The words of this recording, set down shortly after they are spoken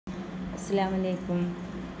അസ്സലാമലൈക്കും.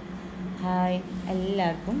 ഹായ്,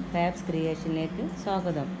 എല്ലാവർക്കും ഫാബ്സ് ക്രിയേഷനിലേക്ക്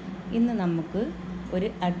സ്വാഗതം. ഇന്ന് നമുക്ക് ഒരു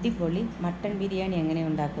അടിപൊളി മട്ടൺ ബിരിയാണി എങ്ങനെ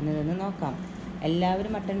ഉണ്ടാക്കുന്നതെന്ന് നോക്കാം.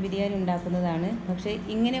 എല്ലാവരും മട്ടൺ ബിരിയാണി ഉണ്ടാക്കുന്നതാണ്, പക്ഷേ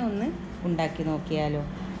ഇങ്ങനെ ഒന്ന് ഉണ്ടാക്കി നോക്കിയാലോ.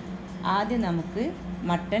 ആദ്യം നമുക്ക്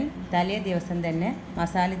മട്ടൺ തലേ ദിവസം തന്നെ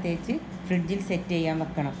മസാല തേച്ച് ഫ്രിഡ്ജിൽ സെറ്റ് ചെയ്യാൻ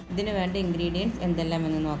വെക്കണം. ഇതിന് വേണ്ട ഇൻഗ്രീഡിയൻസ്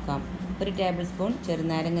എന്തെല്ലാമെന്ന് നോക്കാം. 1 ടേബിൾ സ്പൂൺ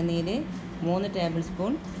ചെറുനാരങ്ങ നീര്, 3 ടേബിൾ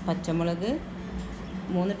സ്പൂൺ പച്ചമുളക്,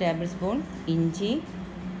 3 ടേബിൾ സ്പൂൺ ഇഞ്ചി,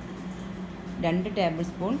 2 ടേബിൾ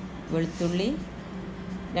സ്പൂൺ വെളുത്തുള്ളി,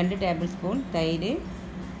 2 ടേബിൾ സ്പൂൺ തൈര്,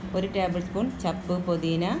 1 ടേബിൾ സ്പൂൺ ചപ്പ്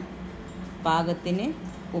പുതിന, പാകത്തിന്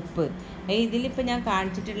ഉപ്പ്. ഇതിലിപ്പോൾ ഞാൻ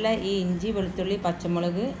കാണിച്ചിട്ടുള്ള ഈ ഇഞ്ചി, വെളുത്തുള്ളി,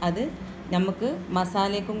 പച്ചമുളക് അത് നമുക്ക്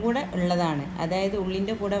മസാലയ്ക്കും കൂടെ ഉള്ളതാണ്. അതായത്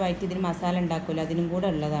ഉള്ളിൻ്റെ കൂടെ വയറ്റി ഇതിന് മസാല ഉണ്ടാക്കുമല്ലോ, അതിനും കൂടെ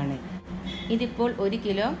ഉള്ളതാണ്. ഇതിപ്പോൾ 1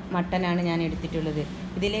 കിലോ മട്ടനാണ് ഞാൻ എടുത്തിട്ടുള്ളത്.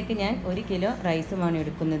 ഇതിലേക്ക് ഞാൻ 1 കിലോ റൈസുമാണ്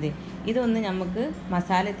എടുക്കുന്നത്. ഇതൊന്ന് നമുക്ക്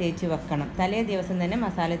മസാല തേച്ച് വെക്കണം. തലേ ദിവസം തന്നെ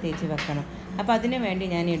മസാല തേച്ച് വെക്കണം. അപ്പോൾ അതിനു വേണ്ടി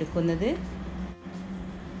ഞാൻ എടുക്കുന്നത്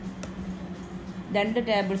 2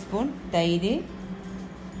 ടേബിൾ സ്പൂൺ തൈര്,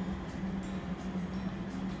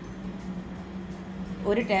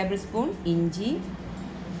 1 ടേബിൾ സ്പൂൺ ഇഞ്ചി,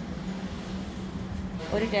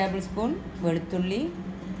 1 ടേബിൾ സ്പൂൺ വെളുത്തുള്ളി,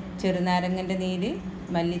 ചെറുനാരങ്ങൻ്റെ നീര്,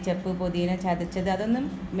 മല്ലിച്ചപ്പ് പുതിന ചതച്ചത്, അതൊന്നും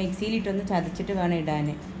മിക്സിയിലിട്ടൊന്ന് ചതച്ചിട്ട് വേണം ഇടാൻ.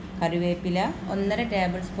 കറിവേപ്പില, 1.5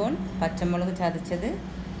 ടേബിൾ സ്പൂൺ പച്ചമുളക് ചതച്ചത്,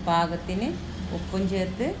 പാകത്തിന് ഉപ്പും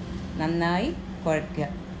ചേർത്ത് നന്നായി കുഴയ്ക്കുക.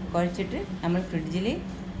 കുഴച്ചിട്ട് നമ്മൾ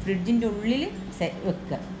ഫ്രിഡ്ജിൻ്റെ ഉള്ളിൽ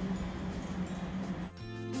വെക്കുക.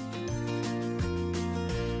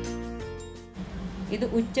 ഇത്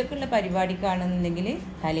ഉച്ചക്കുള്ള പരിപാടിക്കാണെന്നുണ്ടെങ്കിൽ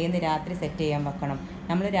തലേന്ന് രാത്രി സെറ്റ് ചെയ്യാൻ വെക്കണം.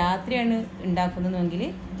 നമ്മൾ രാത്രിയാണ് ഉണ്ടാക്കുന്നതെങ്കിൽ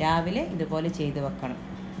രാവിലെ ഇതുപോലെ ചെയ്ത് വെക്കണം.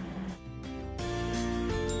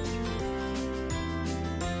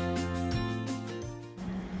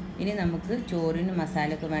 ഇനി നമുക്ക് ചോറിന്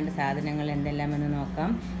മസാലയ്ക്ക് വേണ്ട സാധനങ്ങൾ എന്തെല്ലാമെന്ന്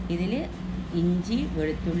നോക്കാം. ഇതിൽ ഇഞ്ചി,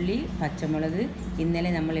 വെളുത്തുള്ളി, പച്ചമുളക്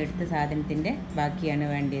ഇന്നലെ നമ്മൾ എടുത്ത സാധനത്തിൻ്റെ ബാക്കിയാണ്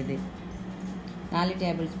വേണ്ടത്. 4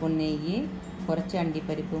 ടേബിൾ സ്പൂൺ നെയ്യ്, കുറച്ച്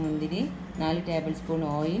അണ്ടിപ്പരിപ്പ് മുന്തിരി, 4 ടേബിൾ സ്പൂൺ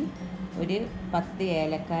ഓയിൽ, ഒരു 10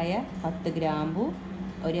 ഏലക്കായ, 10 ഗ്രാമ്പു,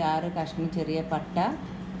 ഒരു 6 കഷ്ണം ചെറിയ പട്ട,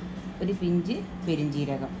 ഒരു പിഞ്ച്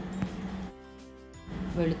പെരിഞ്ജീരകം,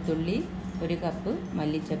 വെളുത്തുള്ളി, 1 കപ്പ്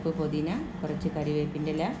മല്ലിച്ചപ്പ് പുതിന, കുറച്ച്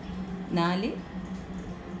കറിവേപ്പിൻ്റെ ഇല, 4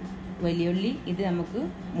 വലിയുള്ളി. ഇത് നമുക്ക്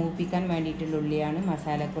മൂപ്പിക്കാൻ വേണ്ടിയിട്ടുള്ള ഉള്ളിയാണ്,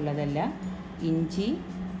 മസാലക്കുള്ളതല്ല. ഇഞ്ചി,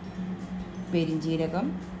 പെരിഞ്ജീരകം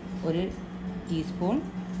 1 ടീസ്പൂൺ,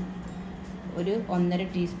 ഒരു 1.5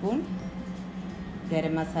 ടീസ്പൂൺ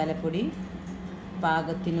ഗരം മസാലപ്പൊടി,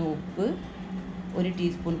 പാകത്തിന് ഉപ്പ്, 1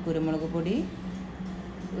 ടീസ്പൂൺ കുരുമുളക് പൊടി,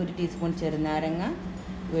 1 ടീസ്പൂൺ ചെറുനാരങ്ങ,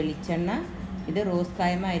 വെളിച്ചെണ്ണ. ഇത് റോസ്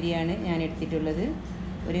കായ്മ അരിയാണ് ഞാൻ എടുത്തിട്ടുള്ളത്.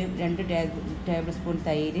 ഒരു 2 ടേബിൾ സ്പൂൺ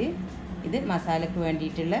തൈര്. ഇത് മസാലയ്ക്ക്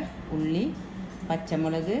വേണ്ടിയിട്ടുള്ള ഉള്ളി,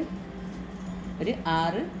 പച്ചമുളക്, ഒരു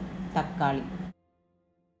 6 തക്കാളി.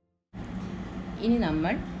 ഇനി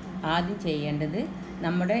നമ്മൾ ആദ്യം ചെയ്യേണ്ടത്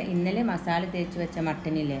നമ്മുടെ ഇന്നലെ മസാല തേച്ച് വെച്ച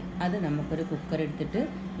മട്ടനില്ലേ, അത് നമുക്കൊരു കുക്കർ എടുത്തിട്ട്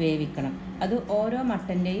വേവിക്കണം. അത് ഓരോ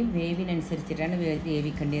മട്ടൻ്റെയും വേവിനനുസരിച്ചിട്ടാണ്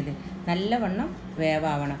വേവിക്കേണ്ടത്. നല്ലവണ്ണം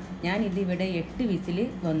വേവാവണം. ഞാനിതിവിടെ 8 വിസിൽ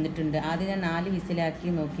വന്നിട്ടുണ്ട്. ആദ്യം ഞാൻ 4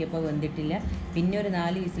 വിസിലാക്കി നോക്കിയപ്പോൾ വെന്തിട്ടില്ല. പിന്നെ ഒരു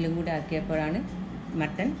 4 വിസിലും കൂടി ആക്കിയപ്പോഴാണ്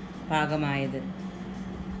മട്ടൻ പാകമായത്.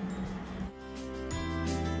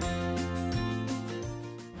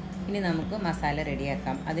 ഇനി നമുക്ക് മസാല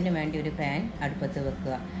റെഡിയാക്കാം. അതിനു വേണ്ടി ഒരു പാൻ അടുപ്പത്ത്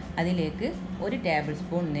വെക്കുക. അതിലേക്ക് 1 ടേബിൾ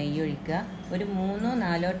സ്പൂൺ നെയ്യ് ഒഴിക്കുക. ഒരു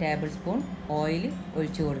 3-4 ടേബിൾ സ്പൂൺ ഓയിൽ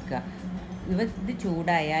ഒഴിച്ചു കൊടുക്കുക. ഇത്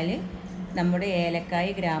ചൂടായാൽ നമ്മുടെ ഏലക്കായ,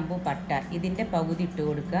 ഗ്രാമ്പു, പട്ട ഇതിൻ്റെ പകുതി ഇട്ട്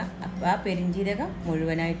കൊടുക്കുക. ആ പെരിഞ്ജീരകം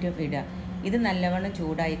മുഴുവനായിട്ടും ഇടുക. ഇത് നല്ലവണ്ണം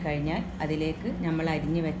ചൂടായി കഴിഞ്ഞാൽ അതിലേക്ക് നമ്മൾ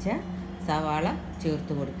അരിഞ്ഞു വെച്ച സവാള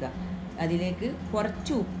ചേർത്ത് കൊടുക്കുക. അതിലേക്ക്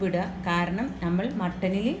കുറച്ച് ഉപ്പിടുക. കാരണം നമ്മൾ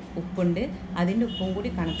മട്ടനിൽ ഉപ്പുണ്ട്, അതിൻ്റെ ഉപ്പും കൂടി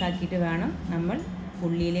കണക്കാക്കിയിട്ട് വേണം നമ്മൾ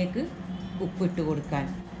ഉള്ളിയിലേക്ക് ഉപ്പിട്ട് കൊടുക്കാൻ.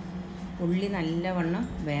 ഉള്ളി നല്ലവണ്ണം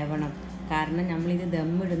വേവണം. കാരണം നമ്മളിത്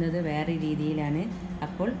ദമ്മിടുന്നത് വേറെ രീതിയിലാണ്.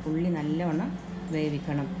 അപ്പോൾ ഉള്ളി നല്ലവണ്ണം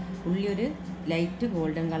വേവിക്കണം. ഉള്ളി ഒരു ലൈറ്റ്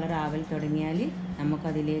ഗോൾഡൻ കളർ ആവൽ തുടങ്ങിയാൽ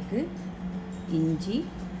നമുക്കതിലേക്ക് ഇഞ്ചി,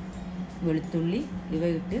 വെളുത്തുള്ളി ഇവ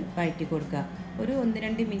ഇട്ട് വഴറ്റി കൊടുക്കുക. ഒരു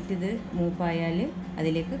 1-2 മിനിറ്റ് ഇത് മൂപ്പായാൽ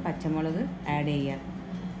അതിലേക്ക് പച്ചമുളക് ആഡ് ചെയ്യുക.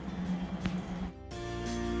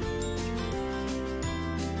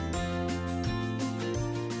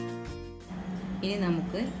 ഇനി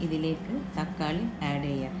നമുക്ക് ഇതിലേക്ക് തക്കാളി ആഡ്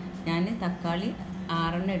ചെയ്യാം. ഞാൻ തക്കാളി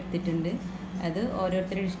 6 എടുത്തിട്ടുണ്ട്. അത്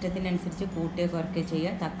ഓരോരുത്തരുടെ ഇഷ്ടത്തിനനുസരിച്ച് കൂട്ടുകയോ കുറയ്ക്കുകയോ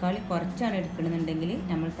ചെയ്യുക. തക്കാളി കുറച്ചാണ് എടുക്കണമെന്നുണ്ടെങ്കിൽ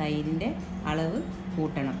നമ്മൾ തൈരിൻ്റെ അളവ്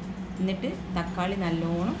കൂട്ടണം. എന്നിട്ട് തക്കാളി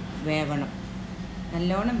നല്ലോണം വേവണം.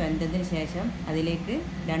 നല്ലോണം വെന്തതിന് ശേഷം അതിലേക്ക്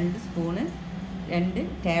 2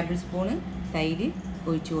 ടേബിൾ സ്പൂണ് തൈര്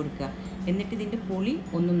ഒഴിച്ച് കൊടുക്കുക. എന്നിട്ട് ഇതിൻ്റെ പുളി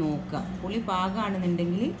ഒന്ന് നോക്കുക. പുളി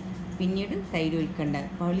പാകമാണെന്നുണ്ടെങ്കിൽ പിന്നീട് തൈര് ഒഴിക്കണ്ട.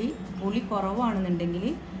 പുളി കുറവാണെന്നുണ്ടെങ്കിൽ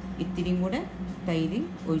ഇത്തിരിയും കൂടെ തൈര്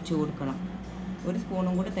ഒഴിച്ച് കൊടുക്കണം. ഒരു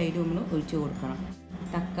സ്പൂണും കൂടെ തൈര് നമ്മൾ ഒഴിച്ച് കൊടുക്കണം.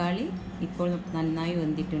 തക്കാളി ഇപ്പോൾ നന്നായി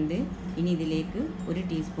വെന്തിട്ടുണ്ട്. ഇനി ഇതിലേക്ക് 1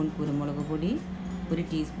 ടീസ്പൂൺ കുരുമുളക് പൊടി, 1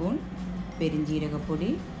 ടീസ്പൂൺ പെരിഞ്ജീരകപ്പൊടി,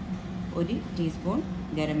 1 ടീസ്പൂൺ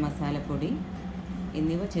ഗരം മസാലപ്പൊടി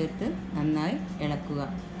എന്നിവ ചേർത്ത് നന്നായി ഇളക്കുക.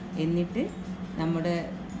 എന്നിട്ട് നമ്മുടെ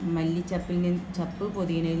ചപ്പ്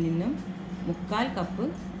പുതിനയിൽ നിന്നും 3/4 കപ്പ്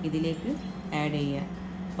ഇതിലേക്ക് ആഡ് ചെയ്യുക.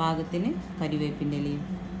 പാകത്തിന് കരിവേപ്പിൻ്റെ ഇലയും.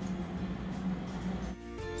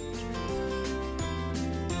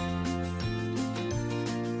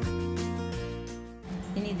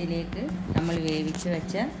 ഇനി ഇതിലേക്ക് നമ്മൾ വേവിച്ച്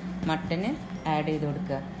വെച്ച മട്ടന് ആഡ് ചെയ്ത്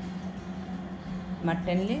കൊടുക്കുക.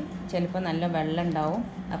 മട്ടനിൽ ചിലപ്പോൾ നല്ല വെള്ളം ഉണ്ടാവും.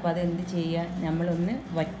 അപ്പോൾ അതെന്ത് ചെയ്യുക, നമ്മളൊന്ന്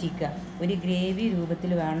വറ്റിക്കുക. ഒരു ഗ്രേവി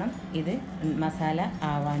രൂപത്തിൽ വേണം ഇത് മസാല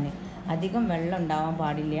ആവാൻ. അധികം വെള്ളം ഉണ്ടാവാൻ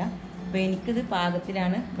പാടില്ല. അപ്പോൾ എനിക്കിത്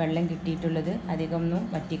പാകത്തിലാണ് വെള്ളം കിട്ടിയിട്ടുള്ളത്. അധികമൊന്നും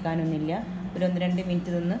വറ്റിക്കാനൊന്നുമില്ല. ഒരു 1-2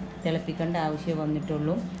 മിനിറ്റ് ഇതൊന്ന് തിളപ്പിക്കേണ്ട ആവശ്യം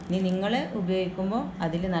വന്നിട്ടുള്ളൂ. ഇനി നിങ്ങൾ ഉപയോഗിക്കുമ്പോൾ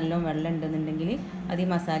അതിൽ നല്ല വെള്ളം ഉണ്ടെന്നുണ്ടെങ്കിൽ അത് ഈ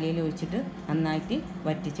മസാലയിൽ ഒഴിച്ചിട്ട് നന്നായിട്ട്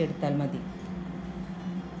വറ്റിച്ചെടുത്താൽ മതി.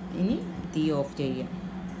 ഇനി തീ ഓഫ് ചെയ്യുക.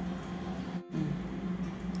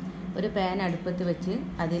 ഒരു പാൻ അടുപ്പത്ത് വെച്ച്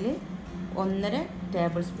അതിൽ 1.5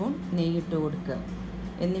 ടേബിൾ സ്പൂൺ നെയ്യിട്ട് കൊടുക്കുക.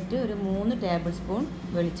 എന്നിട്ട് ഒരു 3 ടേബിൾ സ്പൂൺ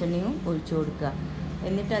വെളിച്ചെണ്ണയും ഒഴിച്ചു കൊടുക്കുക.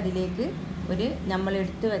 എന്നിട്ട് അതിലേക്ക് നമ്മൾ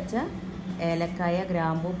എടുത്തു വെച്ച ഏലക്കായ,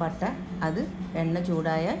 ഗ്രാമ്പൂ, പട്ട അത് എണ്ണ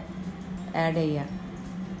ചൂടായാൽ ആഡ് ചെയ്യുക.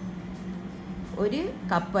 1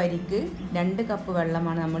 കപ്പ് അരിക്ക് 2 കപ്പ്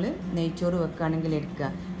വെള്ളമാണ് നമ്മൾ നെയ്ച്ചോറ് വെക്കുകയാണെങ്കിൽ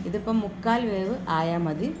എടുക്കുക. ഇതിപ്പം 3/4 വേവ് ആയാൽ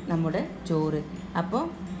മതി നമ്മുടെ ചോറ്. അപ്പോൾ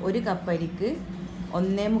 1 കപ്പ് അരിക്ക്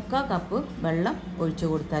 1.25 കപ്പ് വെള്ളം ഒഴിച്ചു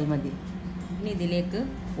കൊടുത്താൽ മതി. ഇനി ഇതിലേക്ക്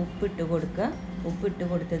ഉപ്പിട്ട് കൊടുക്കുക. ഉപ്പിട്ട്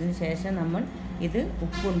കൊടുത്തതിന് ശേഷം നമ്മൾ ഇത്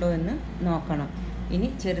ഉപ്പുണ്ടോ എന്ന് നോക്കണം. ഇനി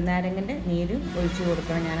ചെറുനാരങ്ങൻ്റെ നീര് ഒഴിച്ചു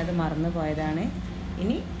കൊടുക്കണം. ഞാനത് മറന്നു പോയതാണ്.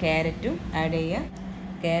 ഇനി ക്യാരറ്റും ആഡ് ചെയ്യുക.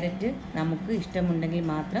 ക്യാരറ്റ് നമുക്ക് ഇഷ്ടമുണ്ടെങ്കിൽ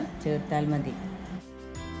മാത്രം ചേർത്താൽ മതി.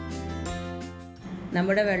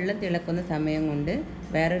 നമ്മുടെ വെള്ളം തിളക്കുന്ന സമയം കൊണ്ട്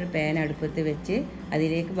വേറൊരു പാൻ അടുപ്പത്ത് വെച്ച്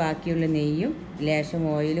അതിലേക്ക് ബാക്കിയുള്ള നെയ്യും ലേശം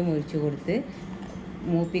ഓയിലും ഒഴിച്ചു കൊടുത്ത്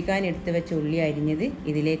മൂപ്പിക്കാൻ എടുത്ത് വെച്ച ഉള്ളി അരിഞ്ഞത്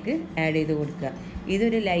ഇതിലേക്ക് ആഡ് ചെയ്ത് കൊടുക്കുക.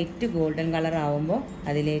 ഇതൊരു ലൈറ്റ് ഗോൾഡൻ കളർ ആവുമ്പോൾ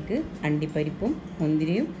അതിലേക്ക് അണ്ടിപ്പരിപ്പും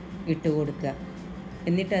മുന്തിരിയും ഇട്ട് കൊടുക്കുക.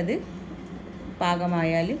 എന്നിട്ടത്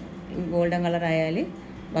പാകമായാൽ ഗോൾഡൻ കളറായാൽ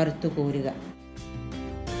വറുത്ത് കോരുക.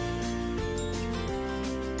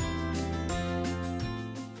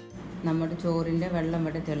 നമ്മുടെ ചോറിൻ്റെ വെള്ളം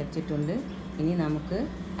ഇവിടെ തിളച്ചിട്ടുണ്ട്. ഇനി നമുക്ക്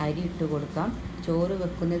അരി ഇട്ട് കൊടുക്കാം. ചോറ്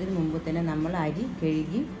വെക്കുന്നതിന് മുമ്പ് തന്നെ നമ്മൾ അരി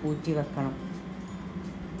കഴുകി ഊറ്റി വെക്കണം.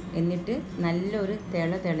 എന്നിട്ട് നല്ലൊരു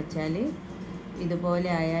തിളച്ചാൽ ഇതുപോലെ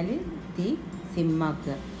ആയാൽ തീ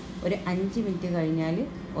സിമ്മാക്കുക. ഒരു 5 മിനിറ്റ് കഴിഞ്ഞാൽ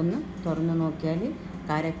ഒന്ന് തുറന്ന് നോക്കിയാൽ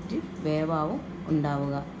കറക്റ്റ് വേവാവും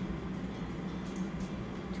ഉണ്ടാവുക.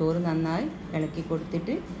 ചോറ് നന്നായി ഇളക്കി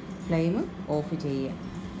കൊടുത്തിട്ട് ഫ്ലെയിം ഓഫ് ചെയ്യുക.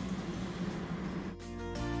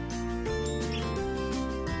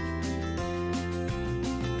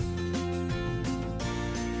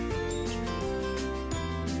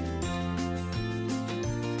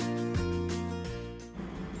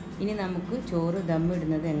 ഇനി നമുക്ക് ചോറ്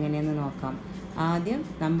ദമ്മിടുന്നത് എങ്ങനെയെന്ന് നോക്കാം. ആദ്യം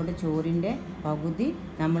നമ്മുടെ ചോറിൻ്റെ പകുതി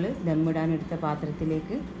നമ്മൾ ദമ്മിടാനെടുത്ത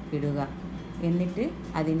പാത്രത്തിലേക്ക് ഇടുക. എന്നിട്ട്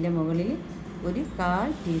അതിൻ്റെ മുകളിൽ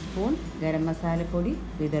 1/4 ടീസ്പൂൺ ഗരം മസാലപ്പൊടി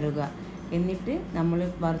വിതറുക. എന്നിട്ട് നമ്മൾ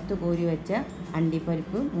വറുത്ത് കോരി വെച്ച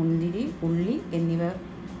അണ്ടിപ്പരിപ്പ്, മുന്തിരി, ഉള്ളി എന്നിവ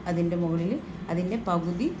അതിൻ്റെ മുകളിൽ അതിൻ്റെ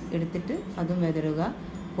പകുതി എടുത്തിട്ട് അതും വിതറുക.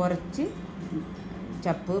 കുറച്ച്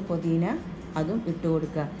ചപ്പ് പുതിന അതും ഇട്ട്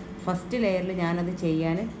കൊടുക്കുക. ഫസ്റ്റ് ലെയറിൽ ഞാനത്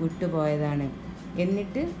ചെയ്യാൻ വിട്ടുപോയതാണ്.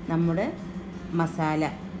 എന്നിട്ട് നമ്മുടെ മസാല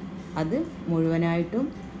അത് മുഴുവനായിട്ടും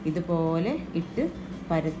ഇതുപോലെ ഇട്ട്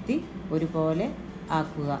പരത്തി ഒരുപോലെ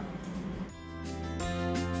ആക്കുക.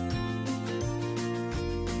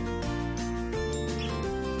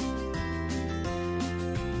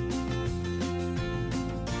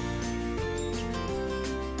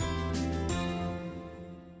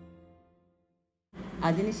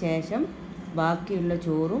 അതിനുശേഷം ബാക്കിയുള്ള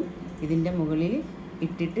ചോറും ഇതിൻ്റെ മുകളിൽ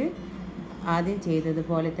ഇട്ടിട്ട് ആദ്യം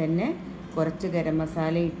ചെയ്തതുപോലെ തന്നെ കുറച്ച് ഗരം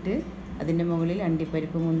മസാല ഇട്ട് അതിൻ്റെ മുകളിൽ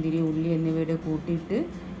അണ്ടിപ്പരിപ്പ്, മുന്തിരി, ഉള്ളി എന്നിവയുടെ കൂട്ടിയിട്ട്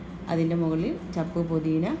അതിൻ്റെ മുകളിൽ ചപ്പ്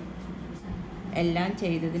പുതിന എല്ലാം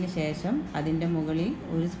ചെയ്തതിന് ശേഷം അതിൻ്റെ മുകളിൽ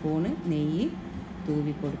 1 സ്പൂണ് നെയ്യ്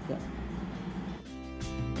തൂവി കൊടുക്കുക.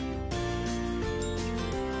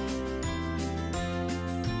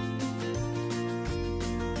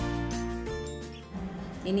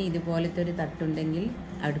 ഇനി ഇതുപോലത്തെ ഒരു തട്ടുണ്ടെങ്കിൽ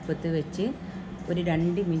അടുപ്പത്ത് വെച്ച് ഒരു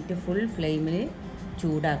 2 മിനിറ്റ് ഫുൾ ഫ്ലെയിമിൽ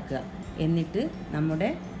ചൂടാക്കുക. എന്നിട്ട് നമ്മുടെ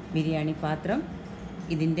ബിരിയാണി പാത്രം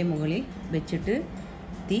ഇതിൻ്റെ മുകളിൽ വെച്ചിട്ട്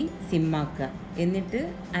തീ സിമ്മാക്കുക. എന്നിട്ട്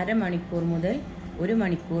അരമണിക്കൂർ മുതൽ 1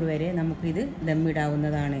 മണിക്കൂർ വരെ നമുക്കിത്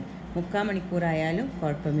ദമ്മിടാവുന്നതാണ്. 3/4 മണിക്കൂറായാലും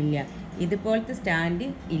കുഴപ്പമില്ല. ഇതുപോലത്തെ സ്റ്റാൻഡ്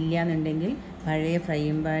ഇല്ല എന്നുണ്ടെങ്കിൽ പഴയ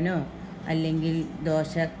ഫ്രൈയിങ് പാനോ അല്ലെങ്കിൽ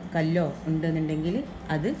ദോശ കല്ലോ ഉണ്ടെന്നുണ്ടെങ്കിൽ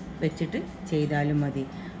അത് വെച്ചിട്ട് ചെയ്താലും മതി.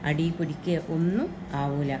 അടി പിടിക്കുക ഒന്നും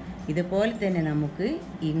ആവില്ല. ഇതുപോലെ തന്നെ നമുക്ക്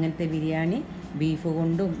ഇങ്ങനത്തെ ബിരിയാണി ബീഫ്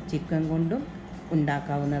കൊണ്ടും ചിക്കൻ കൊണ്ടും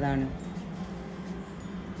ഉണ്ടാക്കാവുന്നതാണ്.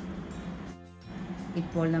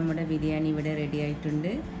 ഇപ്പോൾ നമ്മുടെ ബിരിയാണി ഇവിടെ റെഡി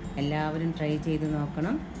ആയിട്ടുണ്ട്. എല്ലാവരും ട്രൈ ചെയ്ത്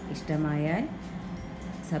നോക്കണം. ഇഷ്ടമായാൽ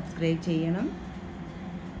സബ്സ്ക്രൈബ് ചെയ്യണം.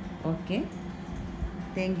 Okay,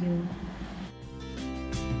 thank you.